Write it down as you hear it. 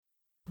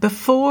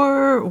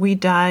Before we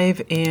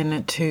dive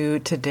into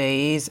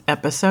today's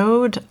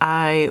episode,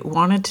 I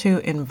wanted to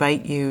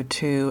invite you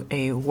to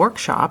a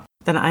workshop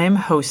that I am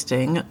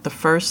hosting the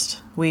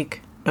first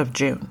week of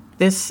June.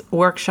 This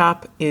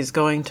workshop is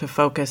going to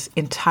focus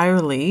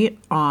entirely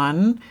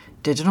on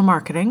digital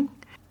marketing.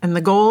 And the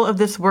goal of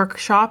this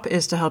workshop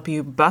is to help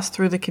you bust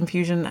through the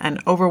confusion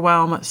and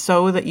overwhelm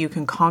so that you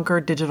can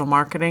conquer digital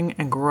marketing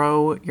and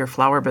grow your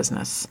flower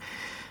business.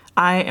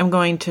 I am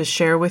going to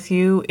share with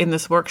you in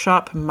this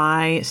workshop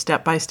my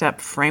step-by-step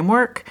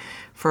framework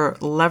for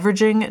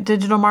leveraging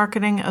digital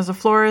marketing as a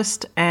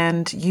florist,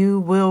 and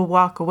you will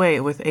walk away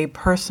with a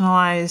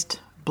personalized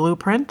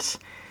blueprint,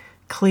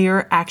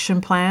 clear action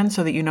plan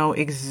so that you know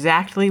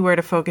exactly where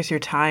to focus your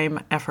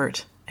time,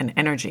 effort, and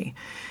energy.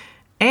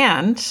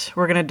 And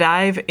we're going to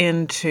dive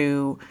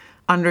into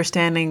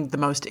understanding the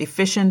most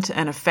efficient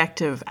and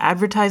effective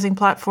advertising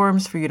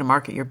platforms for you to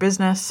market your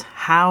business,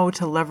 how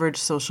to leverage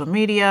social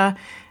media,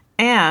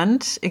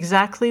 and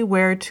exactly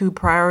where to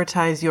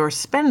prioritize your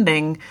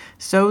spending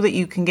so that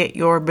you can get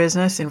your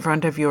business in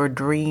front of your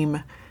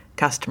dream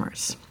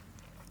customers.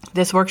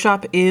 This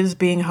workshop is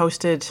being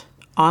hosted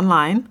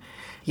online.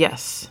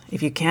 Yes,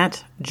 if you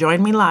can't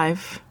join me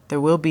live,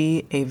 there will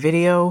be a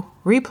video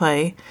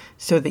replay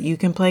so that you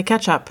can play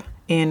catch up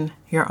in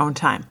your own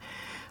time.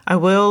 I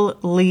will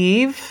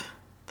leave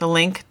the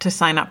link to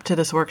sign up to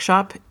this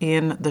workshop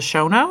in the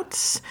show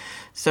notes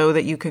so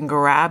that you can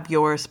grab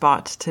your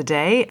spot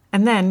today.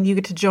 And then you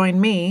get to join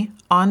me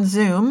on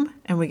Zoom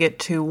and we get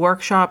to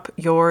workshop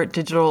your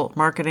digital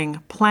marketing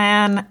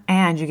plan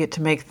and you get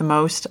to make the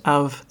most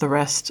of the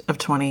rest of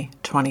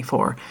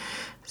 2024.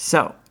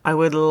 So I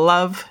would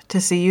love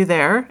to see you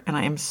there. And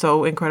I am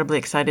so incredibly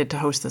excited to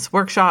host this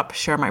workshop,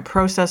 share my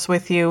process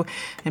with you,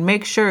 and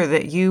make sure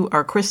that you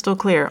are crystal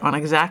clear on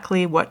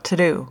exactly what to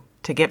do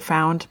to get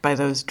found by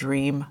those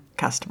dream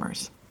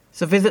customers.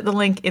 So visit the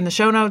link in the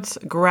show notes,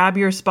 grab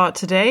your spot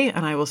today,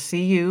 and I will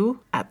see you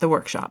at the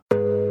workshop.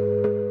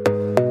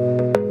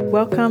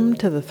 Welcome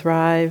to the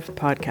Thrive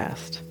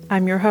Podcast.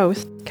 I'm your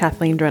host,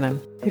 Kathleen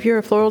Drennan. If you're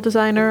a floral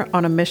designer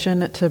on a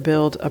mission to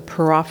build a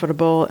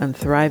profitable and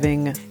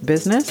thriving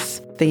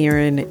business, then you're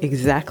in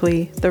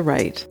exactly the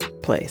right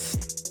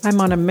place. I'm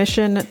on a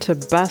mission to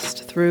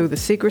bust through the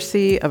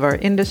secrecy of our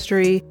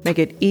industry, make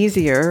it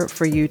easier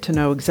for you to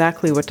know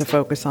exactly what to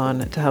focus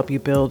on to help you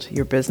build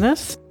your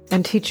business,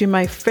 and teach you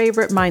my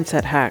favorite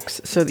mindset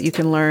hacks so that you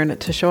can learn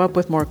to show up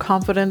with more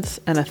confidence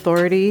and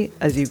authority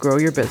as you grow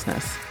your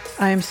business.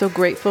 I am so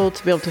grateful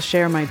to be able to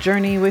share my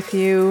journey with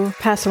you,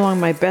 pass along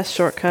my best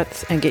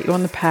shortcuts, and get you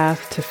on the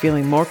path to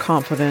feeling more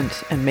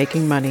confident and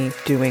making money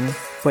doing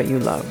what you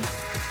love.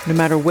 No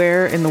matter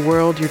where in the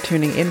world you're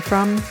tuning in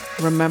from,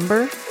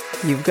 remember,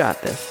 you've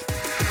got this.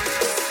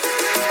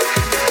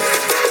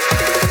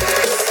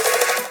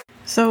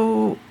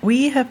 So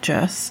we have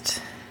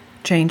just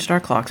changed our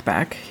clocks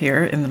back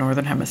here in the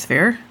Northern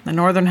Hemisphere, the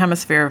Northern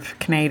Hemisphere of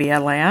Canada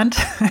land.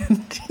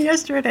 And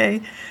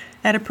yesterday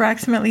at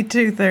approximately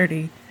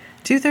 2:30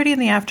 in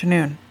the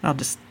afternoon, I'll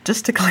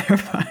just to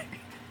clarify,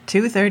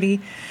 2:30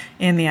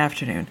 in the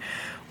afternoon,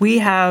 we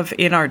have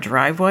in our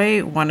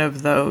driveway one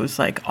of those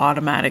like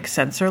automatic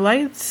sensor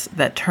lights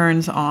that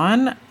turns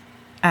on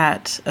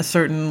at a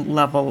certain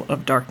level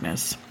of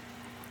darkness.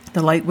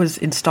 The light was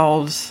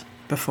installed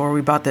before we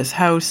bought this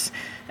house,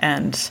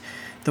 and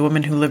the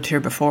woman who lived here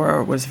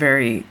before was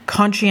very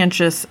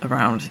conscientious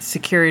around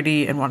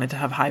security and wanted to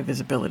have high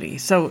visibility.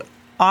 So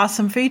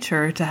awesome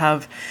feature to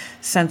have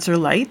sensor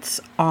lights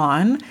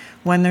on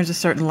when there's a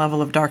certain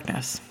level of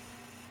darkness.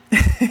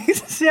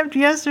 Except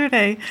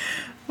yesterday,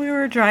 we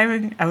were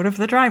driving out of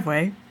the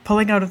driveway,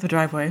 pulling out of the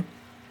driveway,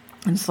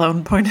 and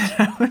Sloan pointed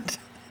out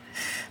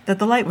that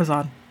the light was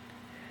on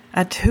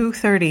at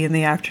 2:30 in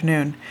the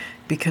afternoon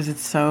because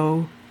it's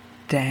so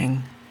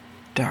dang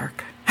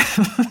dark.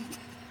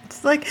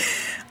 It's like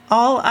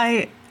all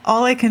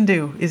I can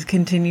do is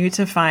continue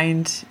to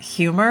find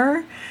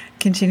humor,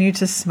 continue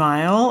to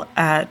smile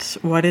at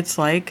what it's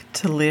like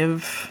to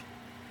live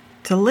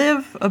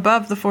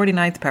above the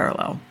 49th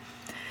parallel.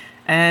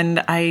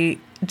 And I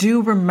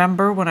do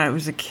remember when I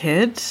was a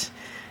kid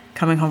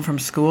coming home from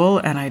school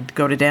and I'd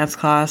go to dance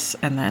class,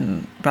 and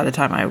then by the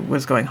time I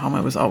was going home,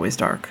 it was always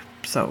dark.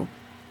 So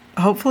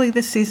hopefully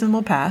this season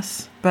will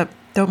pass, but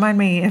don't mind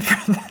me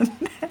for the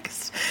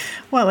next,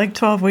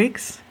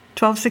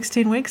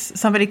 16 weeks?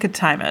 Somebody could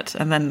time it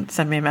and then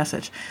send me a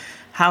message.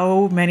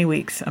 How many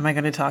weeks am I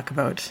going to talk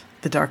about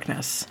the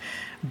darkness?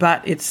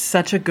 But it's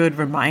such a good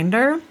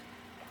reminder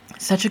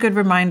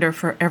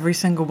for every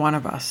single one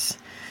of us.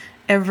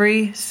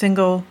 Every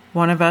single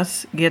one of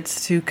us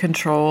gets to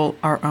control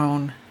our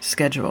own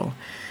schedule.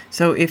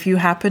 So if you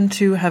happen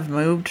to have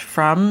moved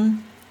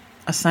from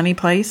a sunny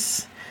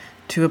place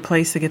to a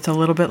place that gets a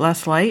little bit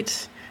less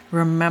light,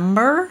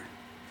 remember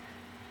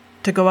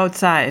to go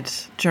outside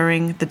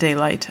during the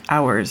daylight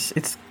hours.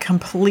 It's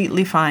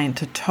completely fine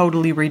to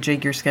totally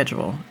rejig your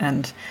schedule.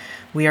 And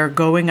we are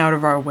going out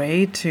of our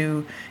way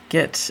to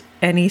get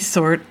any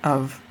sort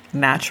of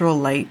natural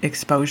light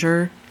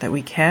exposure that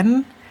we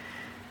can.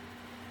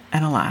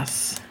 And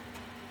alas,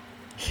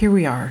 here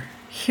we are.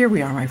 Here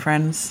we are, my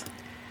friends.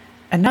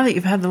 And now that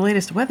you've had the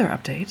latest weather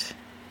update,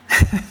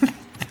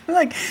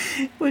 like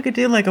we could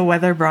do like a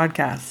weather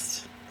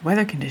broadcast.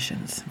 Weather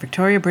conditions.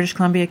 Victoria, British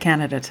Columbia,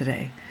 Canada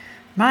today.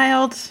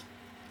 Mild,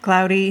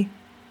 cloudy,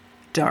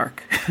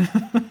 dark.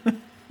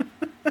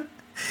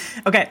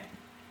 Okay.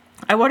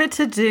 I wanted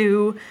to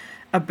do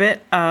a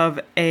bit of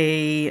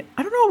I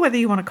don't know whether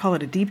you want to call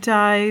it a deep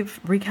dive,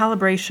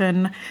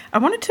 recalibration. I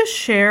wanted to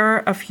share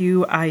a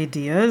few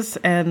ideas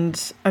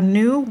and a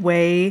new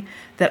way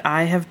that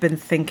I have been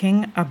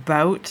thinking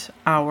about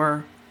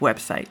our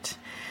website.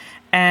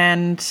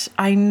 And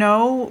I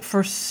know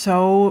for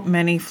so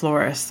many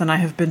florists, and I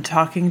have been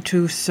talking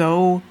to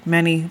so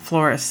many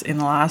florists in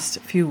the last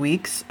few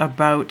weeks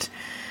about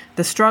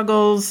the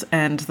struggles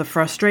and the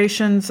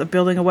frustrations of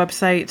building a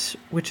website,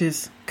 which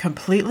is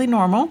completely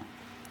normal.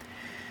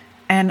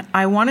 And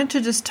I wanted to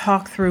just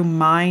talk through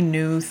my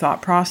new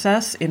thought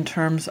process in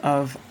terms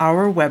of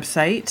our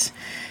website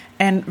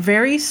and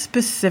very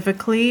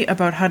specifically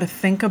about how to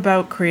think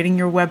about creating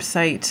your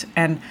website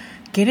and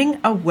getting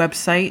a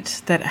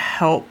website that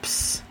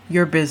helps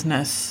your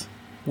business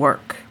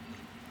work.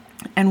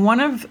 And one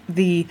of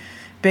the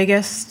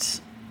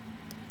biggest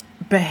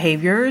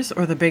behaviors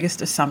or the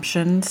biggest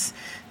assumptions,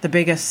 the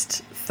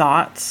biggest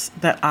thoughts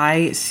that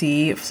I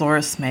see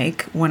florists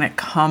make when it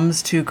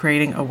comes to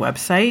creating a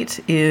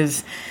website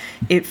is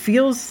it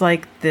feels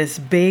like this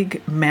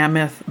big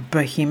mammoth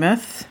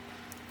behemoth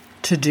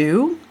to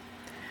do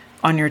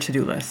on your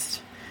to-do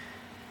list,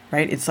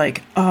 right? It's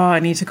like, oh, I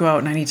need to go out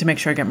and I need to make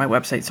sure I get my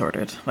website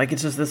sorted. Like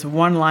it's just this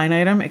one line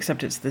item,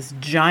 except it's this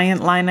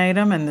giant line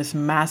item and this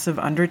massive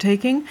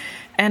undertaking.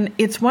 And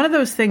it's one of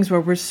those things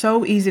where we're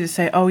so easy to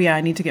say, oh yeah,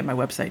 I need to get my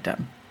website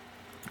done,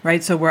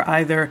 right? So we're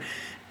either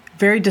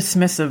very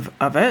dismissive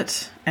of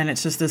it, and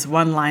it's just this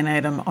one line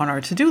item on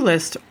our to-do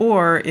list,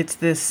 or it's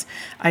this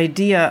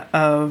idea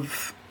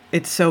of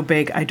it's so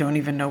big, I don't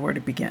even know where to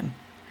begin.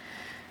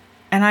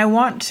 And I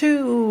want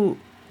to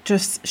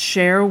just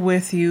share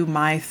with you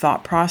my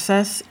thought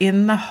process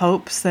in the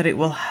hopes that it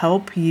will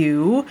help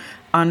you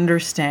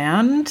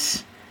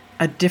understand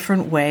a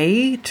different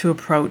way to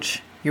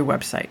approach your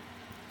website.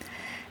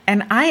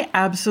 And I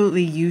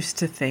absolutely used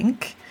to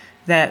think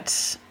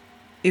that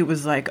it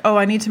was like, oh,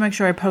 I need to make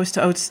sure I post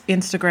to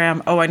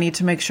Instagram. Oh, I need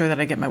to make sure that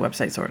I get my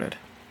website sorted,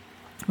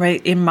 right?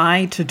 In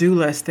my to-do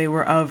list, they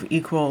were of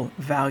equal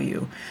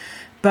value.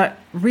 But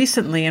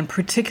recently, and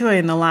particularly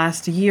in the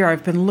last year,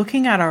 I've been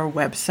looking at our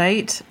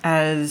website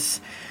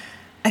as,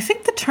 I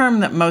think the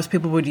term that most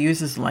people would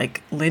use is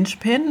like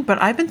linchpin,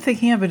 but I've been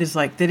thinking of it as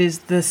like, that is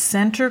the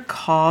center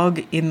cog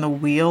in the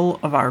wheel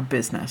of our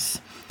business.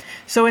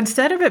 So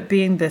instead of it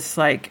being this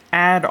like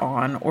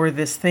add-on or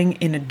this thing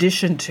in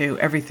addition to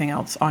everything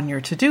else on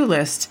your to-do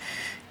list,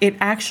 it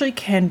actually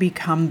can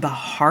become the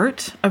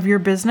heart of your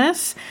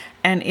business,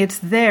 and it's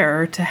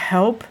there to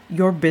help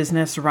your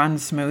business run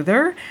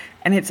smoother,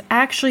 and it's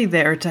actually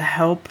there to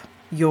help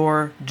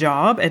your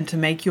job and to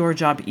make your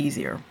job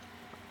easier.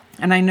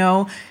 And I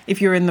know if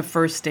you're in the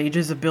first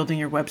stages of building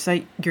your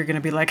website, you're going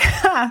to be like,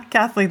 ha,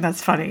 Kathleen,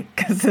 that's funny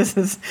because this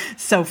is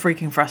so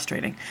freaking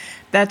frustrating.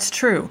 That's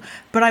true.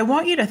 But I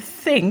want you to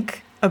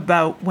think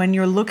about when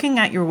you're looking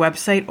at your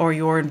website or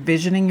you're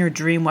envisioning your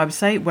dream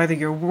website, whether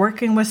you're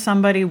working with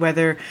somebody,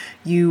 whether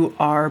you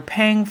are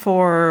paying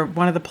for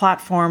one of the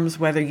platforms,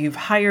 whether you've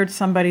hired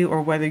somebody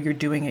or whether you're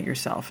doing it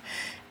yourself.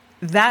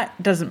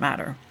 That doesn't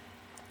matter.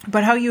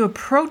 But how you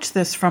approach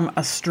this from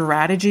a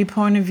strategy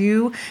point of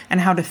view and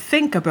how to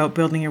think about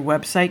building your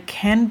website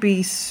can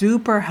be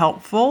super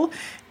helpful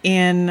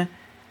in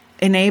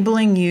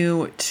enabling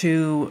you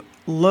to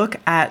look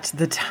at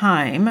the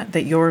time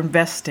that you're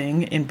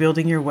investing in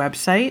building your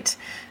website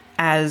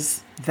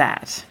as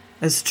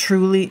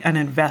truly an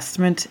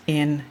investment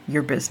in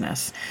your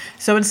business.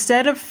 So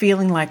instead of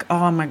feeling like,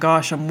 oh my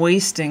gosh, I'm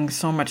wasting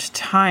so much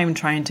time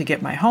trying to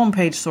get my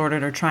homepage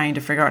sorted or trying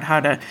to figure out how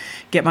to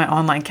get my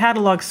online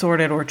catalog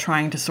sorted or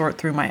trying to sort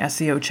through my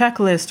SEO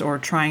checklist or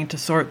trying to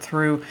sort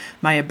through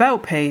my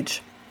about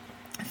page,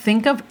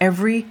 think of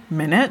every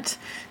minute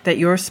that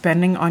you're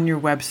spending on your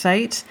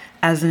website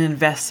as an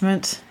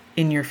investment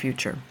in your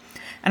future.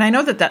 And I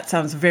know that that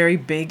sounds very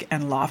big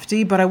and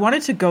lofty, but I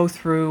wanted to go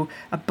through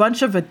a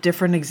bunch of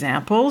different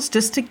examples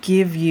just to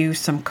give you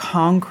some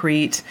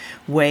concrete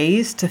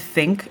ways to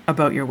think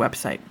about your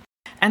website.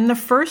 And the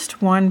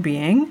first one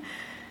being,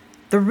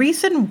 the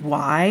reason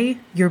why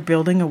you're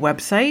building a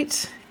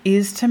website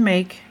is to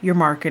make your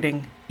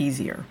marketing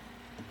easier.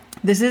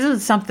 This isn't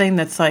something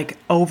that's like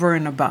over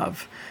and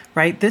above,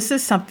 right? This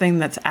is something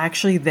that's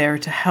actually there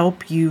to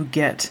help you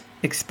get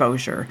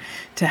exposure,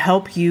 to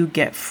help you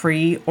get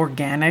free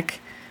organic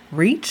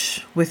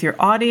reach with your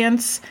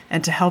audience,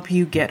 and to help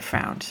you get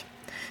found.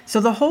 So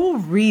the whole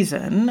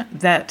reason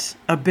that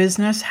a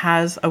business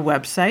has a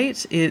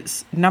website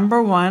is,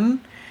 number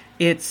one,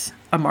 it's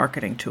a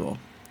marketing tool.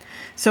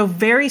 So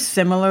very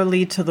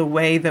similarly to the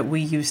way that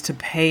we used to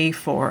pay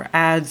for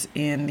ads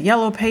in the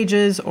Yellow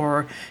Pages,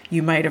 or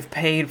you might have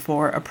paid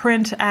for a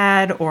print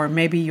ad, or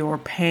maybe you're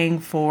paying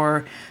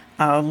for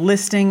a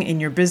listing in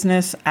your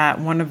business at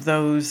one of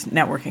those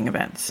networking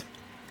events.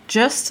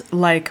 Just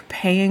like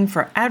paying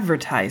for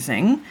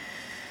advertising,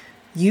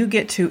 you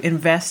get to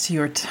invest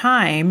your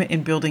time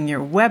in building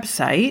your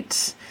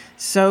website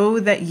so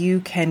that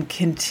you can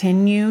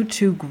continue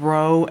to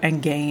grow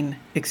and gain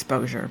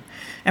exposure.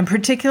 And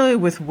particularly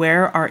with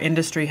where our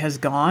industry has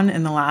gone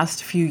in the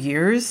last few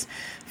years,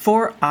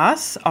 for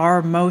us,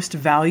 our most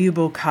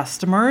valuable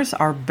customers,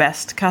 our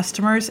best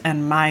customers,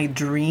 and my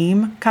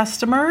dream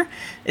customer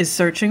is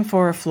searching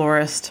for a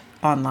florist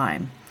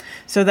online.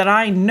 So that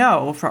I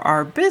know for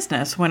our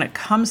business, when it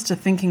comes to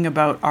thinking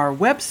about our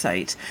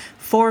website,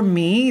 for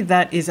me,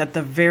 that is at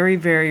the very,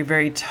 very,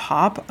 very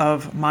top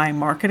of my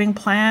marketing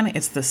plan.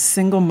 It's the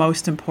single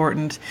most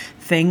important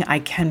thing I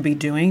can be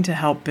doing to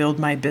help build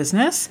my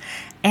business.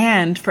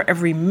 And for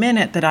every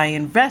minute that I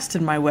invest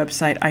in my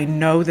website, I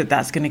know that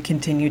that's going to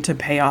continue to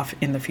pay off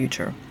in the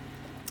future.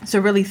 So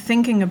really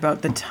thinking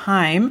about the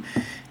time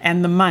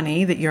and the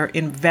money that you're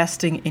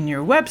investing in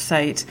your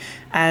website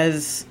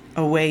as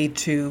a way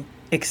to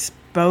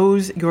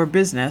expose your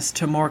business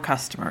to more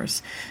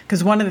customers.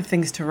 Because one of the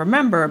things to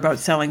remember about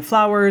selling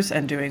flowers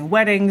and doing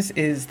weddings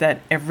is that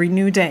every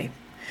new day,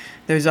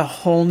 there's a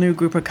whole new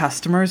group of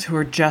customers who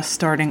are just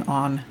starting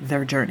on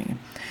their journey.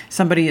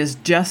 Somebody is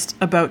just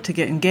about to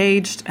get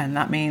engaged, and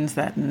that means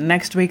that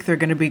next week they're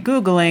going to be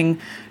Googling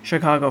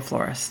Chicago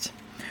florist.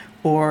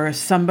 Or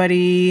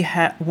somebody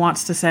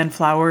wants to send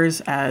flowers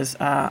as,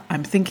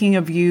 I'm thinking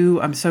of you,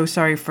 I'm so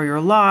sorry for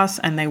your loss,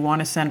 and they want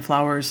to send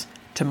flowers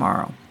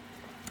tomorrow.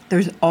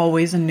 There's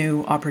always a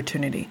new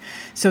opportunity.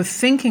 So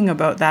thinking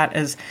about that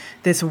as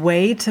this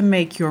way to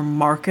make your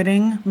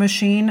marketing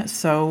machine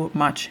so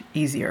much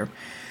easier.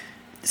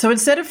 So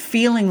instead of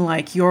feeling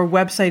like your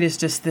website is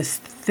just this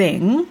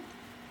thing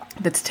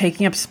that's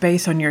taking up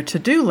space on your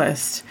to-do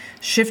list,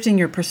 shifting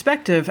your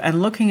perspective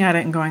and looking at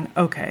it and going,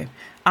 okay,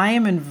 I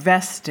am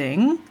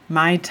investing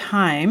my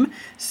time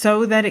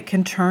so that it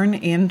can turn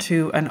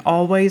into an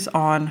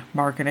always-on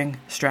marketing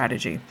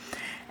strategy.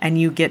 And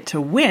you get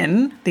to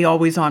win the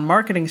always-on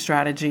marketing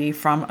strategy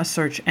from a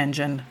search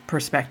engine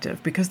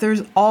perspective, because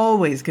there's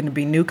always going to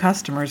be new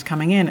customers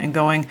coming in and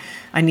going,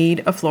 I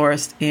need a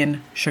florist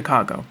in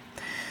Chicago.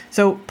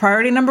 So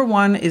priority number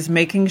one is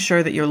making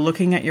sure that you're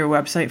looking at your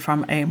website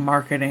from a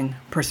marketing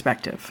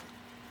perspective.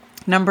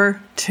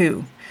 Number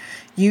two,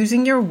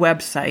 using your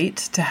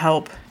website to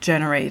help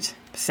generate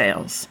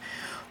sales.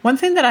 One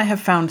thing that I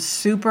have found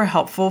super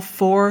helpful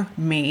for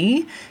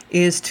me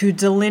is to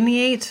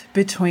delineate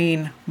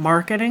between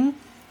marketing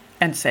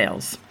and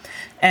sales.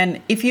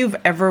 And if you've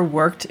ever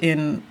worked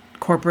in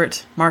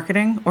corporate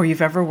marketing or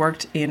you've ever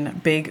worked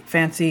in big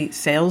fancy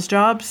sales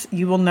jobs,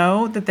 you will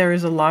know that there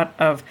is a lot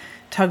of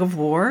tug of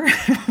war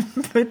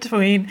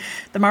between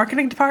the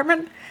marketing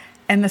department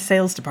and the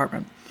sales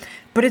department.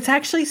 But it's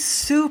actually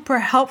super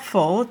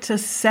helpful to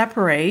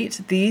separate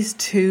these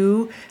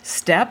two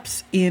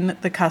steps in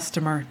the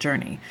customer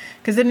journey.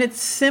 Because in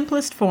its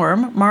simplest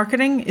form,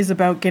 marketing is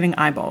about getting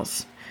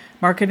eyeballs.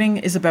 Marketing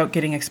is about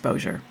getting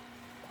exposure.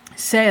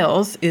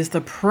 Sales is the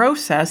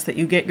process that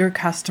you get your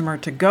customer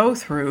to go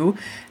through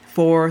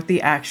for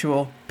the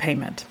actual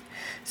payment.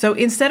 So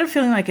instead of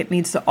feeling like it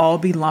needs to all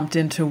be lumped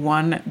into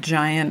one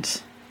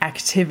giant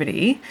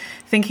activity,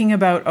 thinking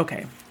about,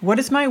 okay, what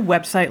does my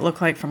website look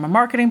like from a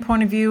marketing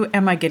point of view?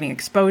 Am I getting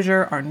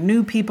exposure? Are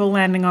new people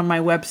landing on my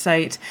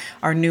website?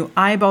 Are new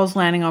eyeballs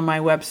landing on my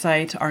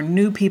website? Are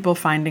new people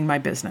finding my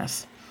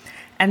business?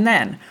 And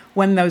then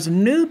when those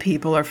new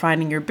people are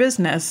finding your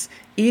business,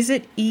 is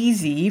it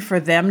easy for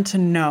them to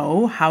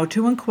know how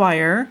to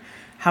inquire,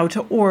 how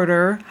to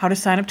order, how to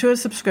sign up to a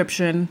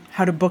subscription,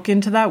 how to book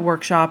into that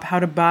workshop, how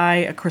to buy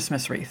a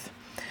Christmas wreath?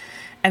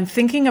 And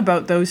thinking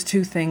about those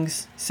two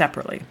things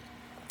separately.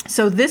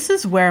 So this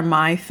is where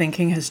my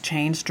thinking has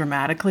changed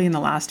dramatically in the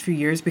last few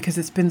years, because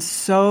it's been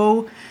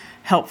so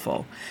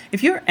helpful.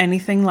 If you're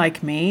anything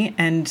like me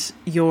and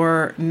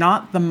you're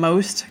not the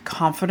most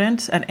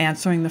confident at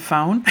answering the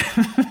phone,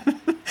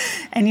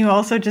 and you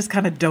also just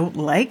kind of don't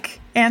like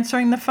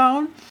answering the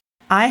phone,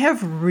 I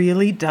have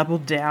really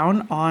doubled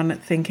down on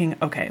thinking,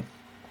 okay,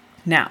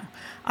 now,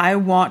 I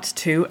want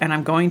to, and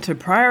I'm going to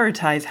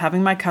prioritize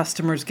having my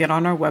customers get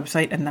on our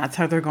website, and that's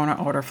how they're going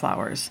to order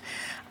flowers.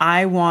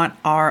 I want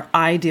our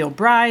ideal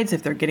brides,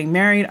 if they're getting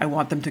married, I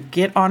want them to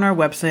get on our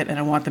website and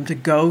I want them to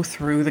go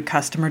through the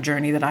customer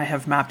journey that I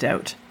have mapped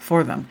out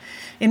for them.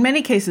 In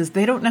many cases,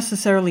 they don't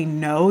necessarily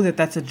know that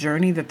that's a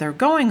journey that they're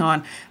going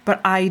on,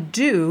 but I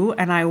do,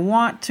 and I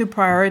want to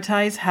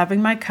prioritize having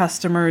my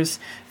customers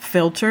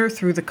filter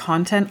through the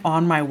content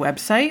on my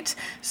website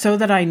so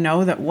that I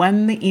know that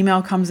when the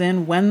email comes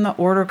in, when the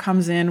order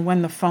comes in,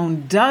 when the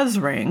phone does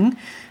ring,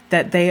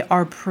 that they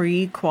are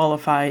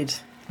pre-qualified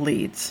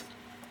leads.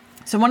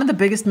 So one of the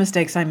biggest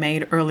mistakes I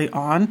made early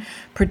on,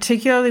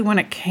 particularly when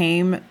it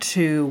came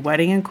to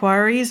wedding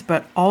inquiries,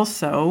 but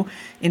also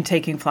in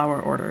taking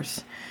flower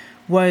orders,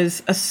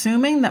 was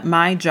assuming that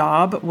my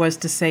job was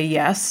to say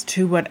yes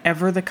to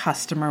whatever the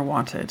customer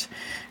wanted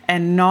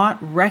and not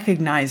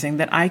recognizing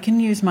that I can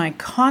use my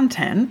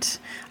content,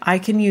 I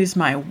can use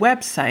my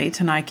website,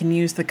 and I can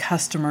use the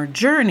customer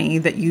journey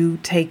that you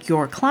take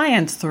your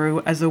clients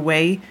through as a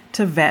way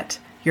to vet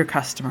your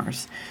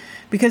customers.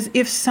 Because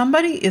if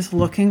somebody is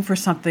looking for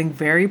something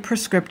very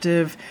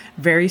prescriptive,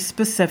 very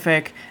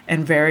specific,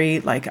 and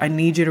very I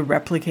need you to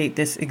replicate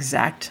this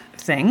exact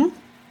thing,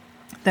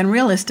 then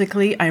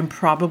realistically, I'm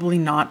probably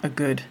not a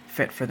good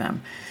fit for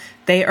them.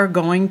 They are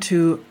going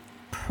to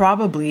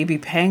probably be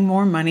paying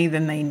more money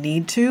than they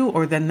need to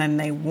or than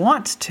they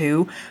want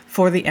to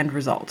for the end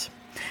result.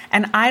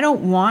 And I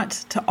don't want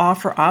to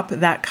offer up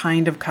that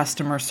kind of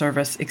customer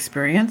service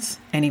experience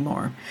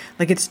anymore.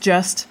 It's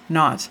just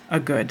not a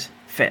good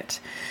fit.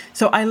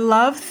 So I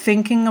love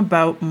thinking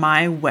about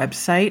my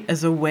website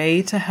as a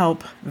way to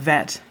help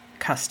vet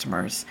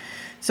customers.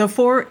 So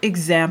for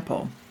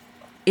example,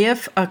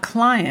 if a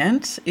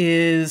client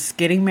is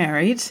getting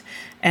married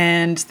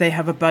and they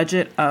have a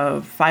budget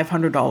of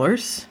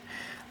 $500,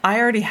 I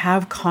already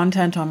have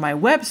content on my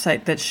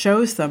website that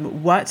shows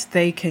them what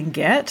they can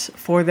get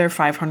for their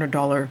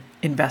 $500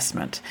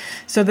 investment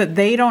so that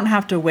they don't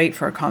have to wait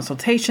for a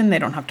consultation. They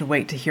don't have to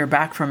wait to hear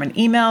back from an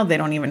email. They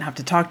don't even have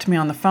to talk to me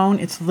on the phone.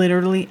 It's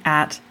literally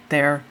at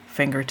their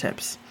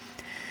fingertips.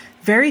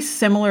 Very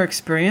similar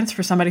experience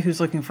for somebody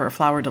who's looking for a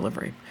flower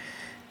delivery.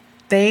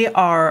 They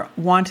are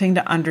wanting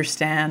to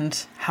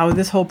understand how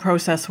this whole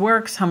process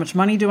works. How much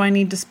money do I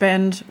need to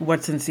spend?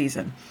 What's in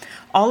season?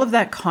 All of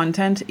that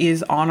content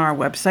is on our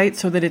website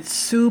so that it's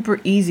super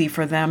easy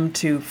for them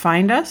to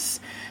find us,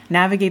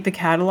 navigate the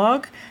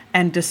catalog,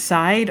 and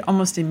decide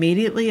almost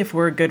immediately if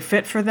we're a good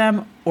fit for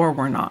them or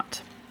we're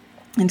not.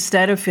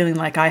 Instead of feeling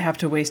like I have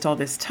to waste all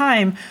this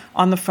time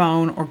on the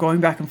phone or going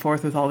back and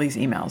forth with all these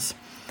emails.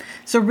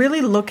 So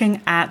really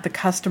looking at the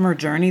customer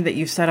journey that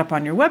you set up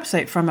on your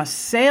website from a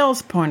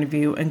sales point of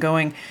view and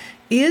going,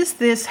 is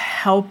this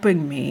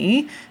helping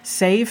me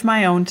save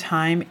my own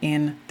time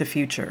in the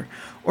future?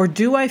 Or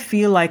do I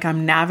feel like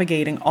I'm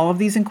navigating all of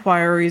these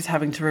inquiries,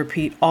 having to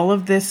repeat all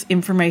of this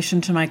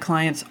information to my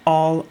clients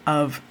all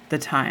of the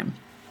time?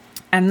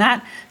 And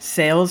that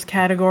sales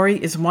category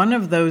is one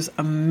of those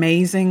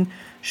amazing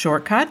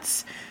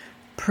shortcuts,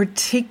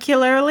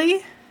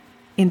 particularly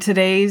in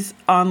today's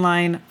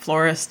online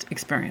florist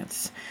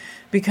experience,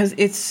 because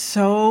it's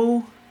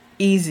so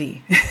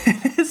easy.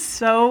 It's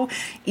so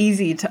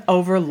easy to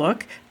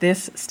overlook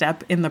this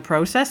step in the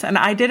process. And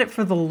I did it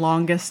for the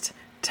longest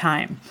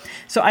time.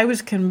 So I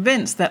was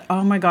convinced that,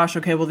 oh my gosh,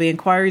 okay, well, the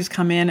inquiries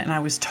come in, and I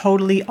was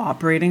totally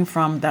operating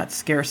from that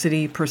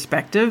scarcity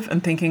perspective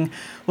and thinking,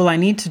 well, I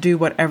need to do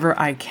whatever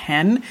I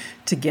can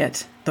to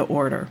get the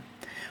order.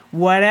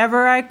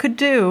 Whatever I could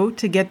do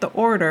to get the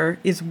order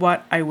is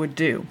what I would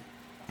do.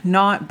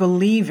 Not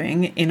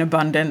believing in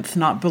abundance,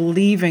 not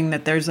believing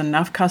that there's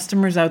enough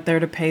customers out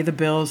there to pay the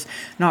bills,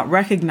 not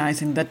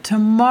recognizing that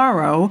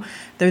tomorrow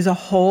there's a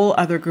whole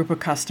other group of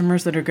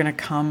customers that are going to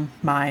come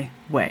my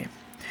way.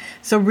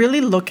 So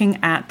really looking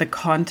at the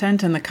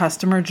content and the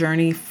customer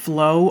journey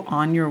flow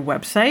on your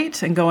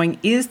website and going,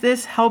 is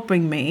this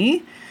helping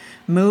me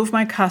move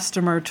my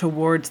customer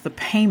towards the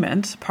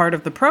payment part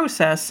of the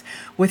process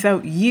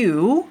without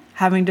you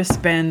having to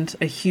spend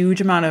a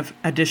huge amount of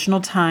additional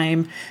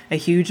time, a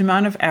huge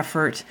amount of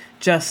effort,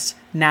 just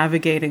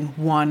navigating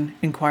one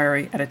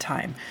inquiry at a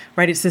time,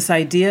 right? It's this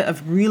idea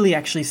of really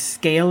actually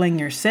scaling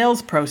your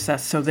sales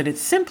process so that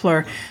it's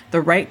simpler.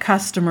 The right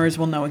customers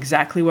will know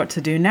exactly what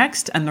to do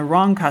next, and the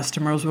wrong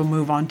customers will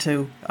move on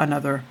to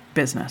another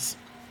business.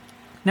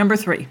 Number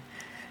 3,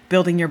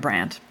 building your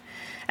brand.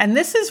 And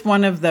this is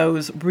one of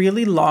those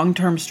really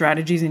long-term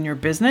strategies in your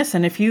business.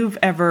 And if you've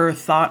ever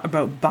thought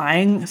about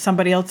buying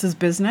somebody else's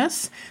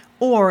business,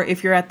 or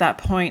if you're at that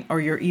point,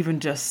 or you're even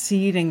just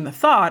seeding the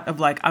thought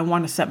of I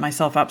want to set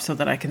myself up so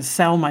that I can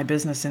sell my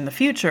business in the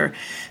future,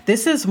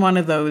 this is one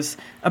of those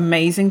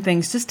amazing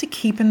things just to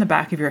keep in the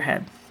back of your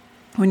head.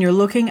 When you're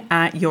looking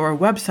at your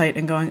website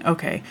and going,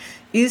 okay,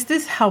 is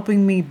this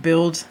helping me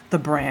build the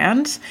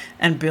brand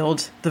and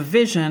build the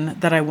vision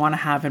that I want to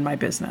have in my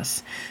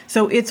business?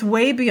 So it's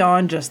way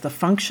beyond just the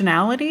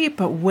functionality,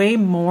 but way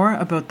more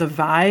about the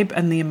vibe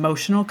and the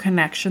emotional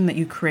connection that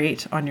you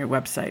create on your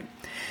website.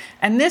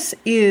 And this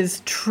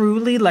is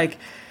truly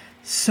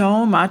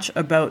so much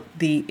about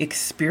the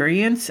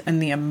experience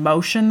and the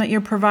emotion that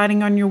you're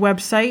providing on your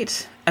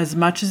website, as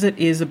much as it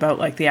is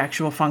about the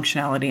actual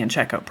functionality and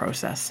checkout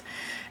process.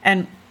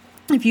 And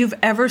if you've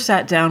ever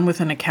sat down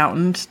with an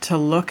accountant to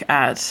look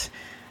at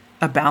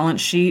a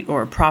balance sheet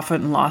or a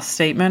profit and loss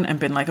statement and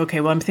been okay,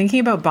 well, I'm thinking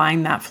about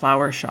buying that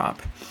flower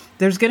shop,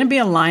 there's going to be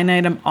a line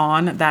item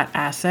on that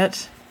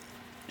asset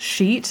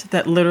sheet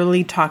that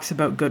literally talks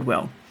about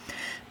goodwill.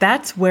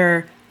 That's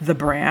where the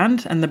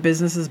brand and the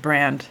business's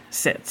brand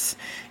sits.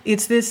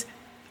 It's this,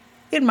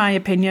 in my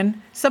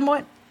opinion,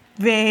 somewhat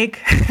vague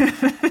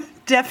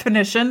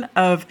definition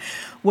of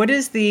what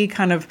is the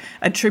kind of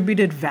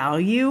attributed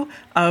value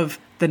of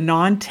the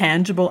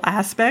non-tangible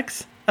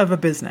aspects of a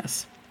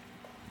business.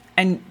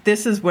 And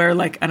this is where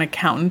like an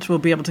accountant will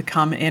be able to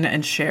come in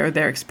and share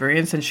their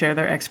experience and share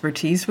their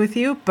expertise with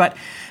you. But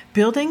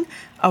building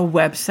a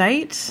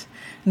website,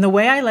 and the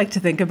way I like to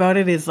think about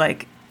it is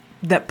like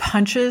that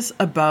punches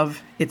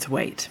above its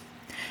weight.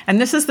 And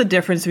this is the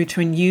difference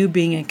between you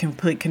being in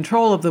complete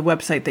control of the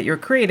website that you're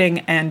creating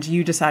and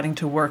you deciding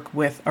to work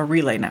with a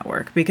relay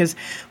network. Because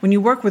when you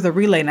work with a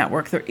relay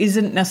network, there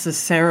isn't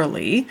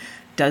necessarily,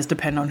 does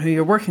depend on who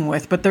you're working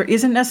with, but there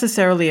isn't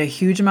necessarily a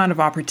huge amount of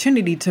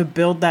opportunity to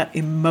build that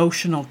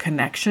emotional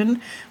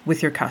connection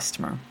with your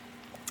customer.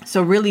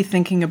 So really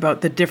thinking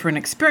about the different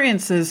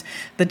experiences,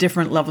 the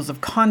different levels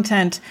of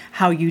content,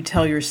 how you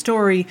tell your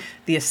story,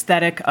 the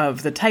aesthetic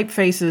of the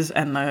typefaces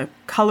and the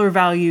color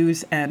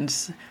values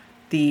and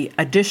the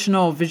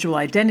additional visual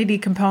identity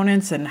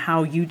components and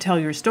how you tell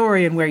your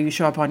story and where you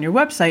show up on your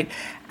website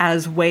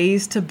as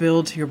ways to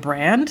build your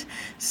brand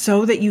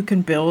so that you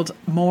can build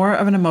more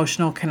of an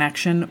emotional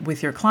connection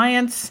with your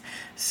clients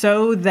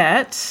so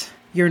that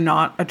you're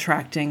not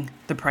attracting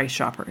the price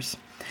shoppers.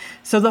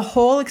 So the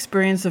whole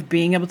experience of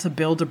being able to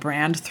build a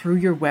brand through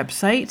your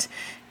website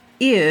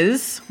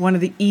is one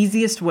of the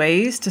easiest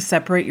ways to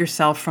separate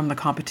yourself from the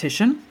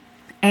competition.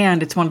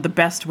 And it's one of the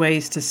best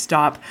ways to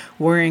stop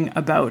worrying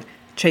about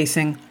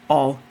chasing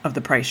all of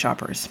the price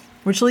shoppers.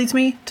 Which leads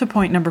me to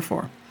point number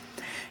 4.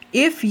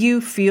 If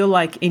you feel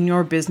like in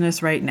your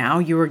business right now,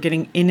 you are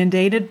getting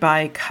inundated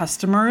by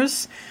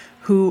customers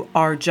who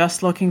are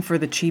just looking for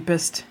the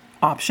cheapest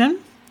option,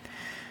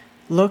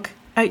 look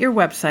at your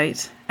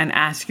website and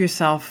ask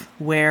yourself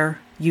where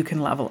you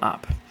can level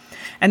up.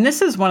 And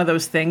this is one of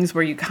those things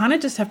where you kind of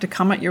just have to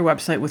come at your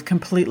website with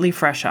completely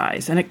fresh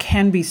eyes. And it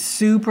can be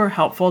super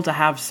helpful to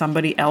have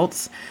somebody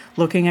else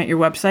looking at your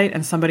website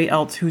and somebody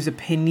else whose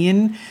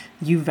opinion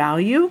you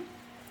value.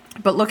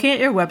 But looking at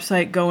your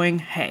website going,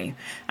 hey,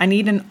 I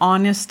need an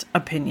honest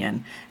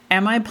opinion.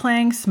 Am I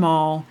playing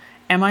small?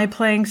 Am I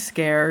playing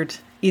scared?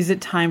 Is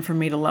it time for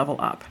me to level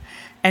up?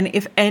 And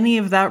if any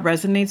of that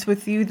resonates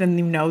with you, then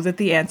you know that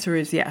the answer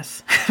is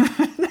yes.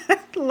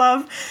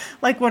 Love,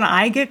 like when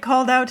I get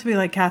called out to be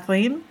like,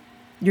 Kathleen,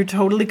 you're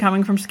totally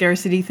coming from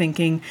scarcity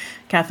thinking.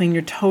 Kathleen,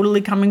 you're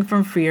totally coming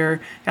from fear.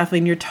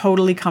 Kathleen, you're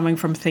totally coming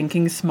from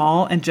thinking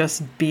small and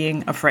just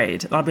being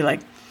afraid. And I'll be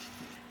like,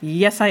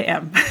 yes, I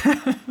am.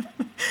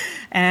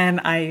 And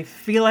I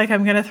feel like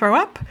I'm going to throw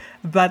up,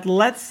 but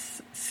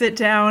let's sit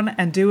down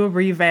and do a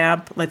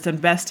revamp. Let's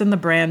invest in the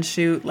brand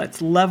shoot. Let's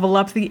level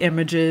up the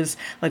images.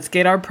 Let's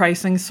get our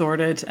pricing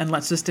sorted and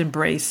let's just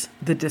embrace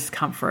the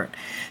discomfort.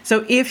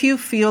 So if you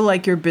feel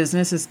like your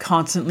business is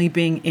constantly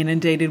being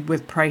inundated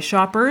with price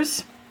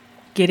shoppers,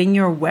 getting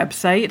your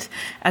website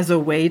as a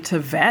way to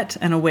vet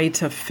and a way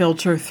to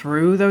filter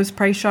through those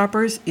price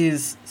shoppers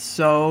is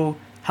so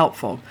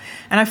helpful.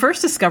 And I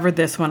first discovered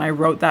this when I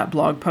wrote that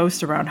blog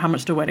post around how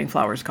much do wedding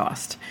flowers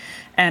cost.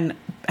 And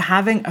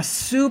having a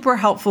super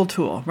helpful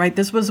tool, right?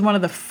 This was one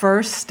of the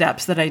first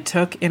steps that I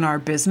took in our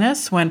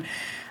business when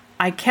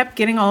I kept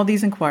getting all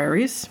these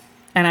inquiries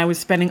and I was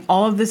spending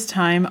all of this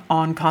time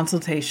on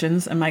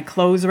consultations and my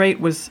close rate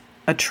was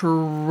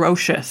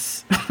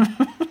atrocious.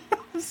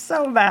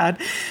 So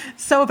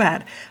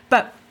bad.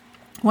 But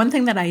one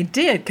thing that I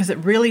did, because it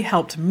really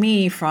helped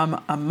me from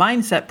a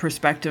mindset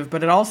perspective,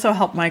 but it also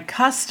helped my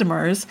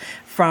customers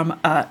from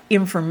an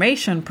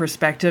information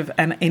perspective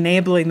and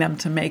enabling them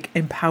to make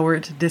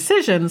empowered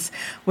decisions,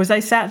 was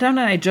I sat down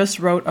and I just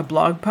wrote a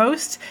blog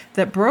post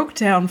that broke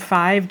down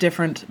 5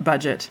 different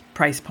budget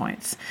price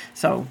points.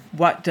 So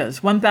what does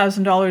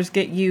 $1,000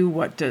 get you?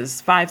 What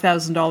does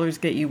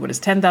 $5,000 get you? What does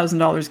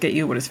 $10,000 get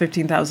you? What does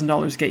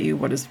 $15,000 get you?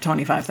 What does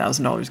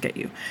 $25,000 get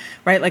you?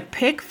 Right? Like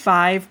pick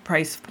 5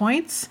 price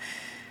points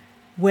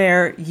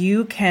where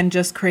you can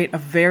just create a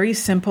very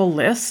simple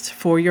list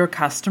for your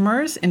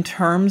customers in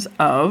terms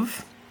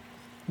of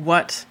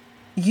what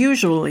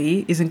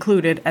usually is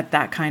included at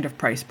that kind of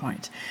price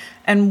point.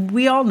 And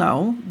we all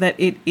know that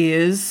it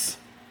is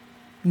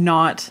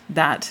not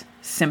that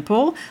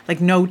simple.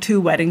 Like no 2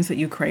 weddings that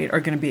you create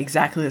are going to be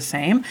exactly the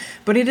same,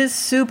 but it is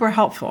super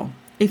helpful.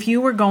 If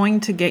you were going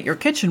to get your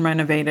kitchen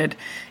renovated,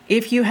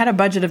 if you had a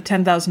budget of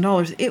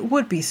 $10,000, it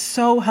would be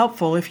so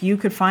helpful if you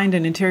could find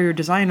an interior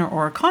designer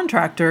or a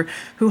contractor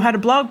who had a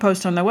blog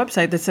post on their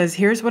website that says,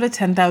 here's what a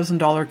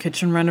 $10,000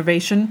 kitchen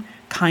renovation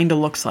kind of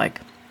looks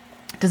like.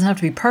 It doesn't have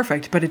to be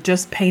perfect, but it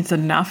just paints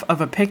enough of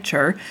a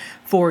picture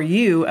for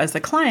you as the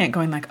client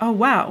going like, oh,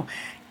 wow.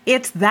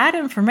 It's that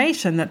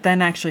information that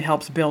then actually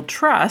helps build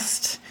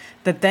trust,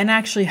 that then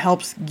actually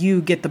helps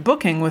you get the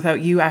booking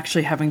without you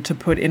actually having to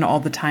put in all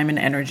the time and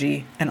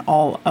energy and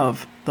all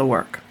of the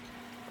work.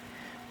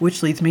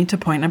 Which leads me to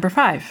point number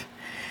 5,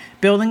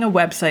 building a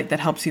website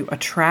that helps you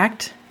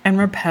attract and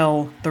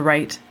repel the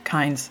right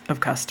kinds of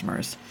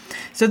customers.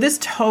 So this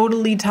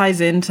totally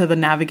ties into the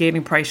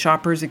navigating price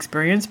shoppers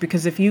experience,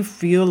 because if you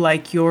feel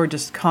like you're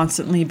just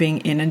constantly being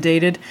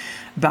inundated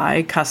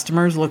by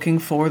customers looking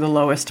for the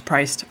lowest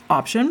priced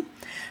option,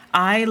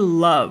 I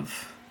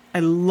love I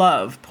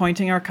love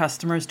pointing our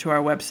customers to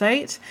our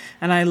website.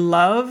 And I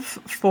love,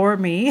 for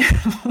me,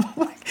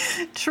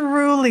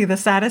 truly the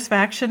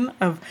satisfaction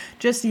of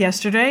just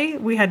yesterday,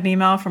 we had an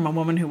email from a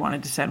woman who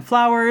wanted to send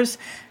flowers.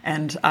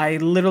 And I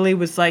literally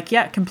was like,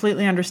 yeah,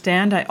 completely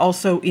understand. I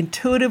also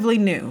intuitively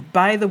knew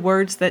by the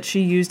words that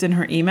she used in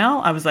her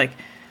email, I was like,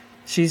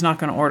 she's not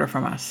going to order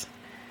from us.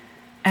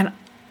 And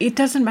it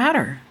doesn't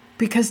matter,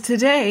 because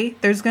today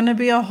there's going to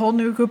be a whole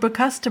new group of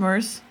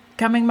customers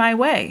coming my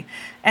way.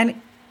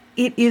 And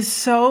it is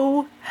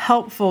so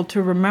helpful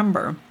to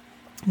remember,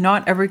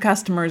 not every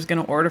customer is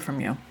going to order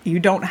from you. You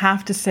don't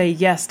have to say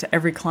yes to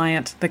every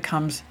client that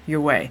comes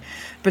your way,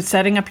 but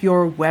setting up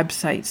your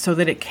website so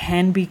that it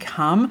can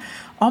become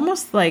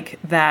almost like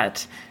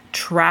that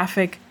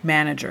traffic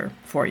manager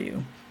for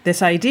you.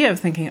 This idea of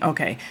thinking,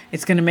 okay,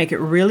 it's going to make it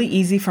really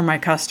easy for my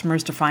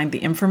customers to find the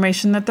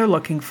information that they're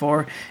looking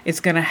for.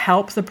 It's going to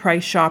help the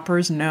price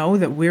shoppers know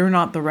that we're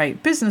not the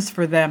right business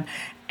for them.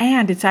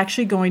 And it's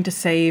actually going to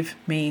save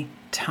me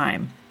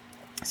time.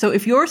 So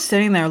if you're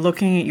sitting there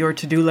looking at your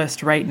to-do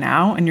list right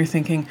now and you're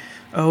thinking,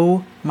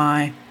 oh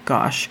my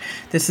gosh,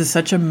 this is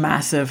such a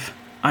massive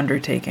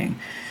undertaking.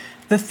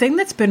 The thing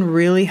that's been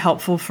really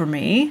helpful for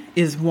me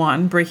is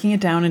 1, breaking it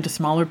down into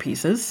smaller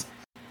pieces.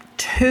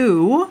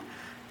 2,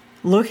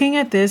 looking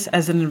at this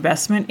as an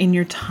investment in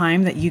your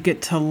time that you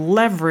get to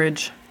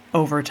leverage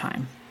over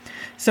time.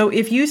 So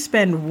if you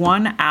spend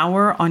 1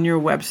 hour on your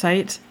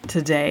website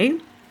today,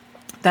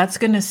 that's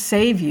going to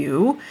save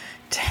you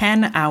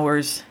 10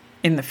 hours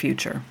in the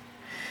future.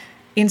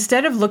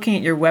 Instead of looking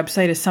at your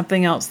website as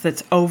something else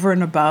that's over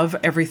and above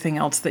everything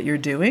else that you're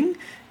doing,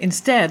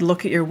 instead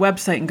look at your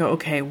website and go,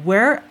 okay,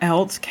 where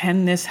else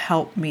can this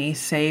help me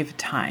save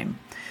time?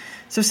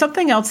 So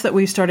something else that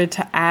we've started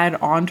to add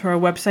onto our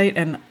website,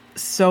 and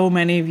so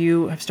many of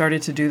you have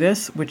started to do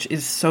this, which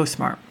is so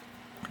smart,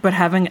 but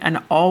having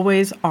an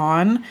always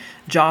on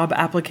job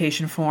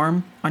application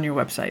form on your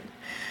website.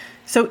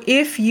 So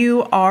if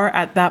you are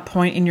at that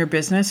point in your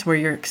business where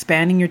you're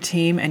expanding your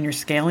team and you're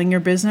scaling your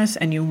business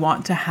and you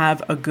want to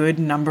have a good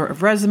number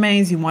of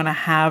resumes, you want to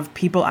have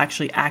people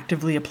actually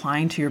actively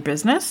applying to your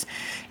business,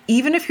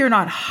 even if you're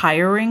not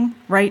hiring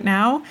right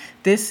now,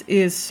 this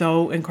is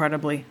so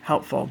incredibly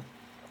helpful.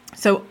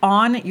 So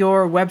on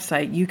your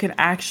website, you can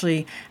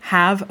actually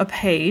have a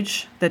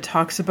page that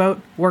talks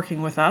about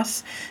working with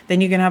us. Then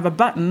you can have a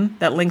button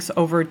that links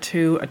over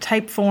to a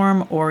type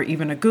form or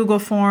even a Google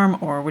form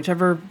or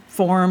whichever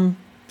form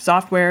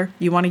software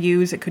you want to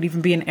use. It could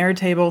even be an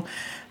Airtable,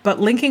 but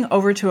linking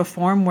over to a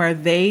form where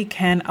they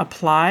can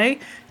apply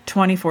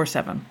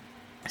 24/7.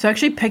 So I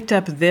actually picked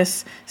up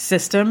this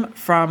system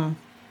from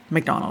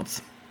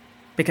McDonald's,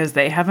 because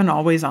they have an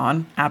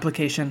always-on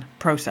application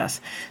process.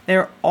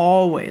 They're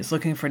always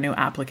looking for new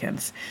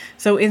applicants.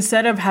 So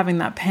instead of having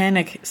that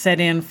panic set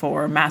in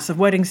for massive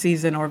wedding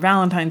season or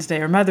Valentine's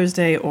Day or Mother's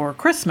Day or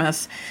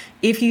Christmas,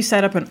 if you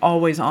set up an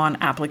always-on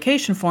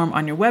application form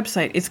on your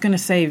website, it's going to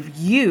save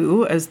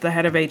you as the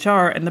head of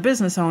HR and the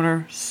business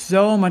owner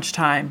so much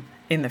time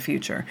in the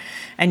future.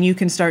 And you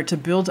can start to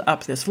build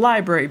up this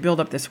library, build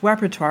up this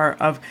repertoire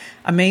of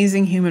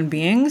amazing human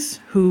beings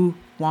who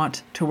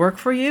want to work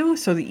for you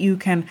so that you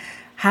can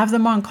have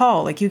them on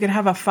call. Like you could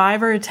have a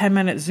 5 or a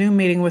 10-minute Zoom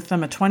meeting with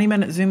them, a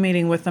 20-minute Zoom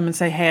meeting with them and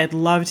say, hey, I'd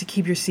love to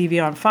keep your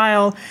CV on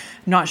file.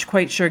 Not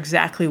quite sure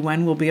exactly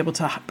when we'll be able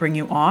to bring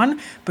you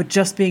on, but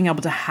just being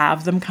able to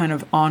have them kind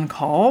of on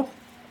call,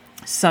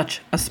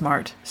 such a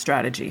smart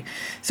strategy.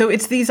 So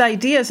it's these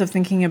ideas of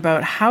thinking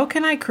about how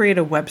can I create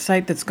a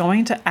website that's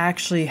going to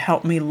actually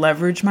help me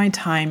leverage my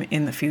time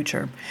in the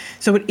future.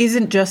 So it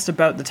isn't just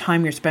about the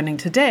time you're spending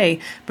today,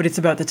 but it's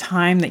about the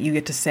time that you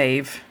get to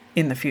save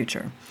in the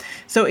future.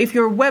 So if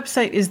your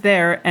website is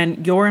there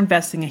and you're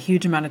investing a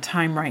huge amount of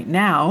time right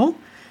now,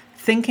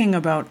 thinking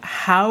about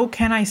how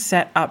can I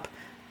set up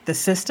the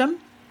system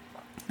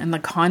and the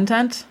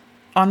content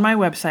on my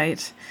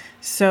website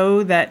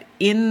so that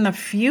in the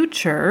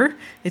future,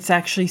 it's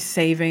actually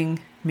saving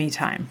me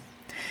time.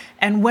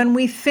 And when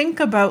we think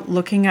about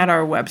looking at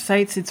our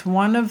websites, it's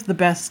one of the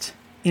best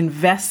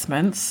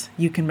investments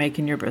you can make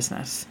in your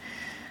business.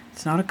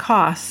 It's not a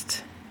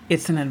cost,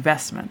 it's an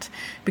investment.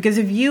 Because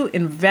if you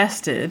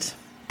invested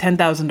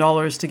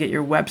 $10,000 to get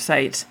your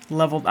website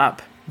leveled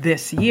up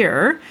this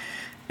year,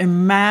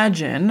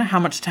 imagine how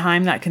much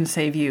time that can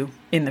save you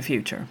in the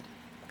future.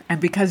 And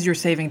because you're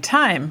saving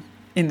time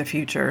in the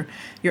future,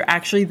 you're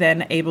actually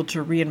then able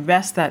to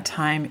reinvest that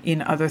time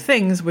in other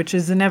things, which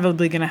is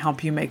inevitably going to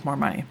help you make more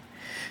money.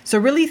 So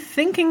really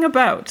thinking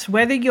about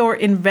whether you're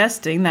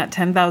investing that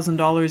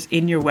 $10,000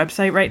 in your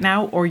website right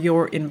now, or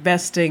you're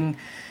investing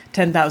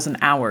 10,000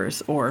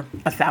 hours or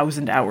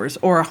 1,000 hours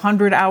or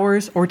 100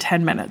 hours or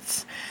 10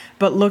 minutes.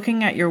 But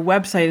looking at your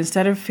website,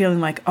 instead of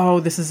feeling like, oh,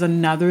 this is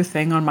another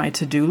thing on my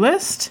to-do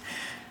list,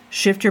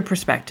 shift your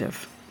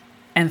perspective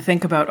and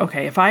think about,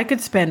 okay, if I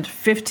could spend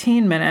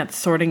 15 minutes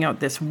sorting out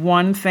this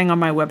one thing on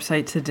my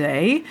website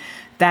today,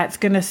 that's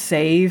going to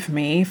save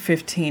me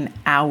 15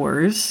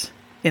 hours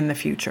in the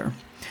future.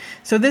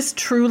 So this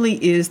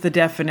truly is the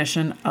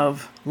definition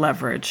of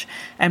leverage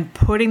and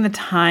putting the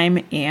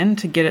time in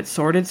to get it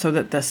sorted so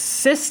that the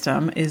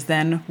system is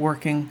then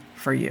working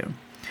for you.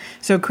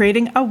 So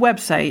creating a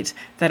website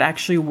that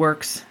actually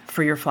works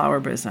for your flower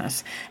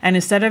business. And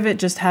instead of it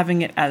just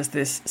having it as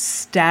this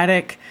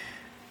static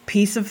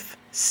piece of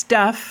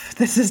stuff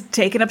this is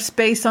taking up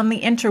space on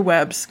the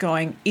interwebs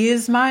going,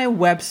 is my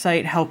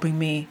website helping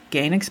me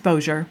gain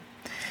exposure?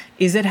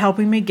 Is it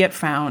helping me get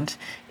found?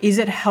 Is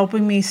it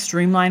helping me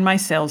streamline my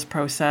sales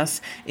process?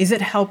 Is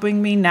it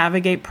helping me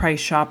navigate price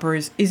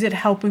shoppers? Is it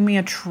helping me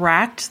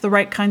attract the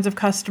right kinds of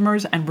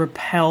customers and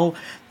repel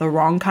the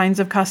wrong kinds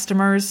of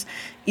customers?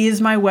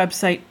 Is my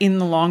website in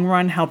the long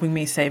run helping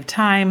me save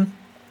time?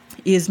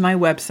 Is my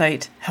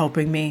website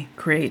helping me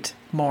create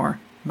more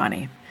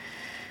money?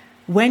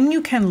 When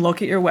you can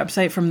look at your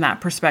website from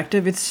that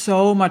perspective, it's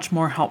so much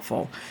more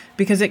helpful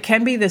because it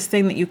can be this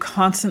thing that you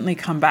constantly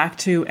come back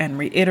to and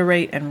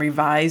reiterate and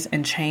revise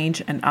and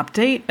change and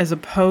update, as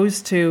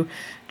opposed to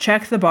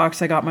check the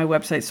box, I got my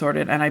website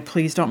sorted, and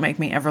please don't make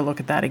me ever look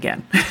at that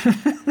again.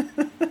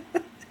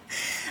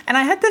 And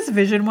I had this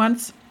vision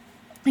once.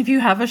 If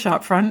you have a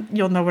shop front,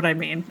 you'll know what I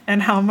mean,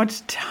 and how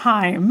much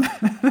time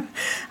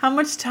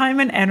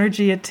and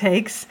energy it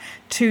takes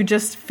to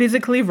just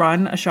physically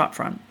run a shop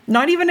front.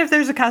 Not even if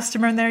there's a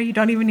customer in there, you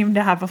don't even need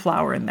to have a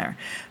flower in there,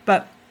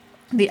 but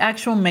the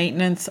actual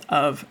maintenance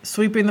of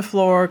sweeping the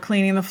floor,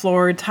 cleaning the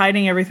floor,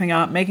 tidying everything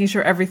up, making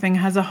sure everything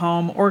has a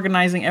home,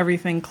 organizing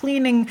everything,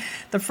 cleaning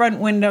the front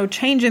window,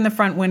 changing the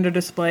front window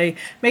display,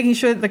 making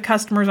sure that the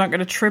customers aren't going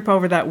to trip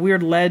over that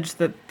weird ledge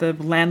that the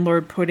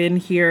landlord put in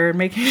here,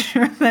 making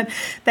sure that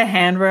the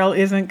handrail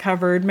isn't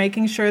covered,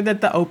 making sure that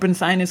the open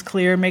sign is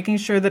clear, making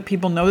sure that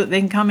people know that they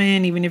can come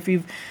in even if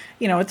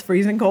it's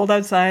freezing cold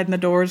outside and the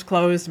door is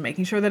closed,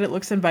 making sure that it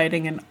looks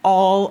inviting, and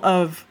all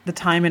of the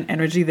time and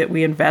energy that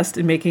we invest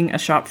in making a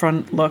shop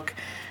front look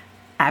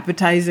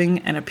appetizing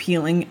and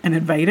appealing and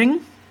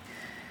inviting.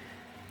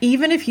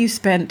 Even if you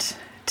spent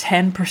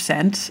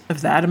 10%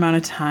 of that amount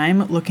of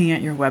time looking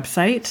at your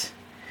website,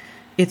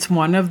 it's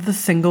one of the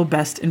single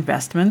best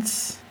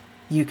investments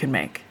you can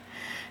make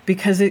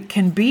because it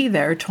can be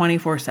there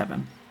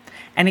 24/7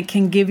 and it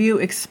can give you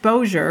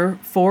exposure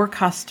for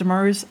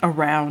customers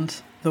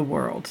around the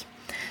world.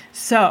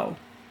 So,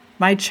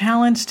 my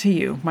challenge to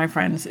you, my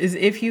friends, is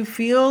if you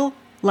feel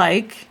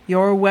like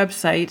your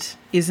website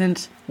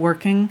isn't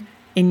working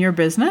in your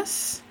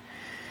business,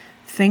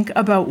 think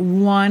about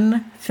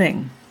one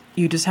thing.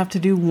 You just have to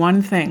do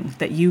one thing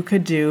that you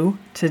could do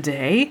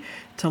today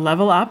to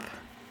level up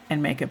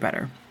and make it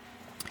better.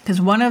 Because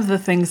one of the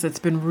things that's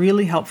been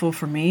really helpful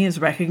for me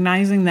is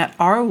recognizing that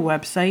our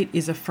website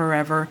is a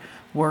forever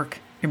work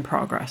in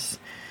progress.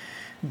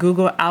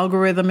 Google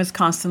algorithm is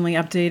constantly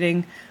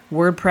updating.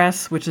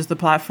 WordPress, which is the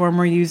platform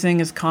we're using,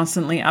 is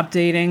constantly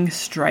updating.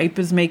 Stripe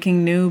is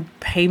making new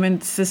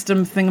payment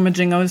system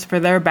thingamajingos for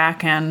their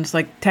backends.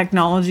 Like,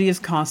 technology is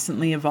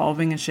constantly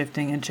evolving and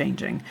shifting and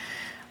changing,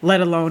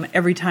 let alone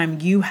every time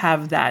you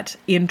have that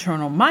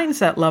internal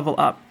mindset level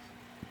up,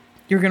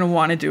 you're going to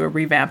want to do a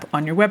revamp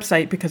on your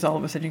website because all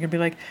of a sudden you're going to be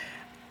like,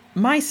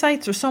 my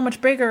sites are so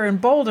much bigger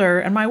and bolder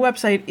and my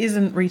website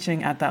isn't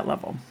reaching at that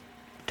level.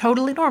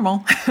 Totally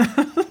normal.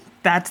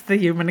 That's the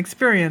human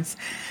experience.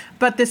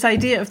 But this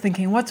idea of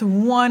thinking, what's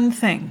one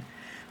thing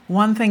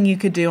you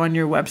could do on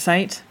your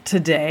website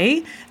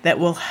today that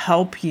will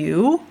help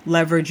you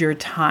leverage your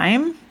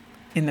time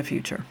in the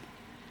future?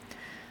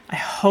 I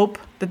hope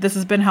that this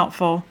has been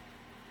helpful.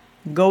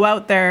 Go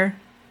out there,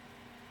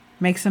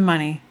 make some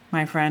money,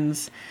 my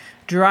friends.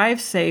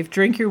 Drive safe,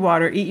 drink your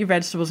water, eat your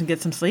vegetables, and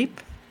get some sleep.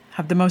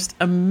 Have the most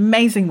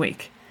amazing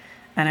week.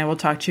 And I will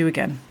talk to you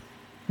again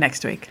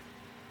next week.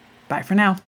 Bye for now.